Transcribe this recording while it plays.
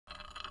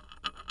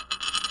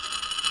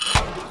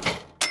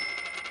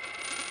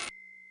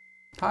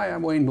Hi,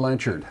 I'm Wayne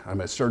Blanchard. I'm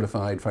a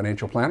certified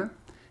financial planner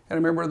and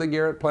a member of the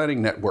Garrett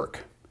Planning Network.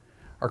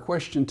 Our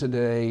question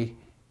today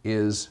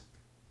is,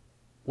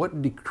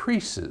 what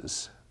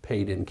decreases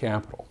paid-in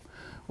capital?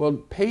 Well,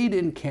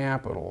 paid-in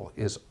capital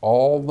is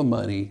all the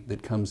money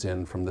that comes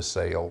in from the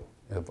sale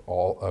of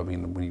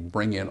when you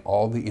bring in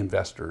all the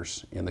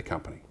investors in the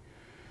company.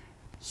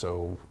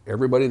 So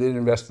everybody that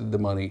invested the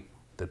money,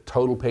 the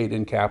total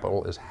paid-in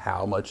capital is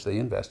how much they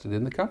invested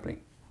in the company.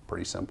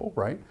 Pretty simple,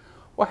 right?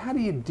 Well, how do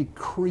you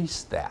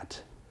decrease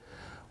that?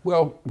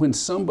 Well, when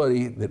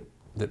somebody that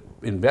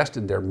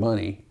invested their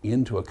money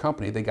into a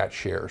company, they got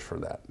shares for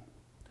that.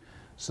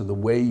 So the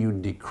way you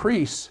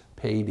decrease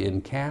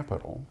paid-in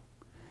capital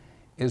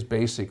is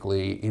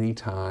basically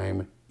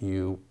anytime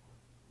you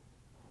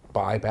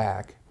buy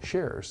back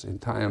shares.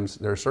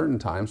 There are certain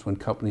times when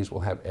companies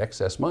will have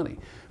excess money.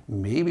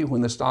 Maybe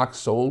when the stock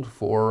sold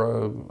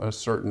for a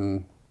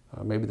certain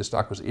maybe the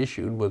stock was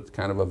issued with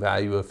kind of a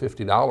value of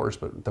 $50,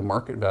 but the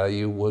market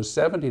value was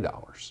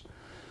 $70.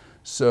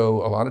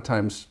 So a lot of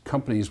times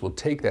companies will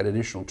take that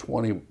additional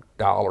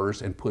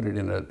 $20 and put it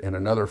in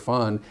another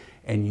fund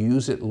and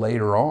use it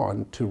later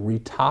on to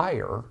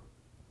retire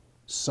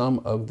some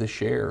of the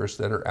shares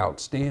that are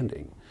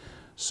outstanding.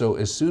 So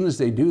as soon as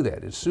they do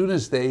that, as soon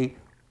as they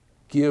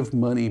give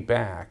money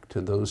back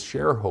to those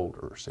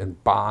shareholders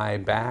and buy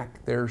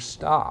back their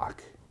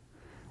stock,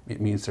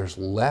 it means there's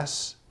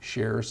less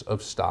shares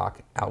of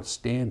stock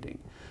outstanding.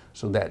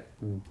 So that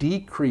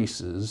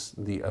decreases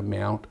the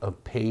amount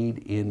of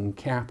paid-in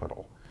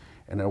capital.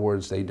 In other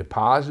words, they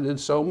deposited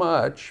so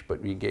much,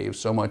 but you gave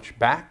so much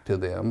back to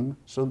them,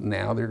 so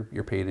now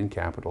your paid-in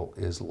capital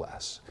is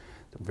less.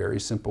 It's a very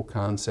simple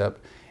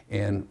concept,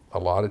 and a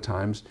lot of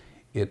times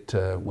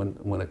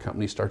when a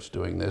company starts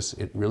doing this,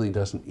 it really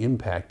doesn't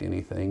impact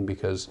anything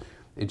because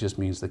it just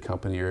means the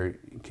company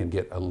can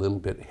get a little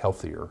bit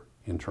healthier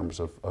in terms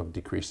of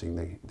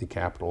decreasing the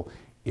capital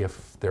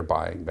if they're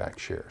buying back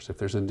shares. If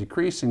there's a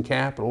decrease in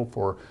capital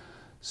for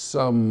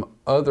some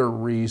other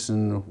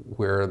reason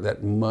where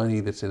that money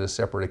that's in a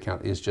separate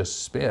account is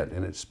just spent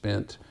and it's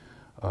spent,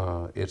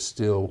 it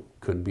still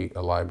could be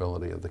a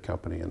liability of the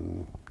company,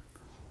 and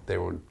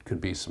could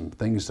be some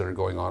things that are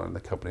going on in the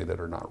company that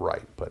are not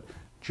right. But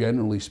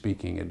generally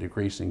speaking, a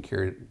decrease in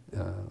paid-in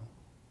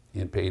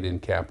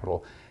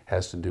capital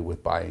has to do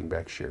with buying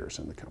back shares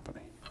in the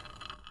company.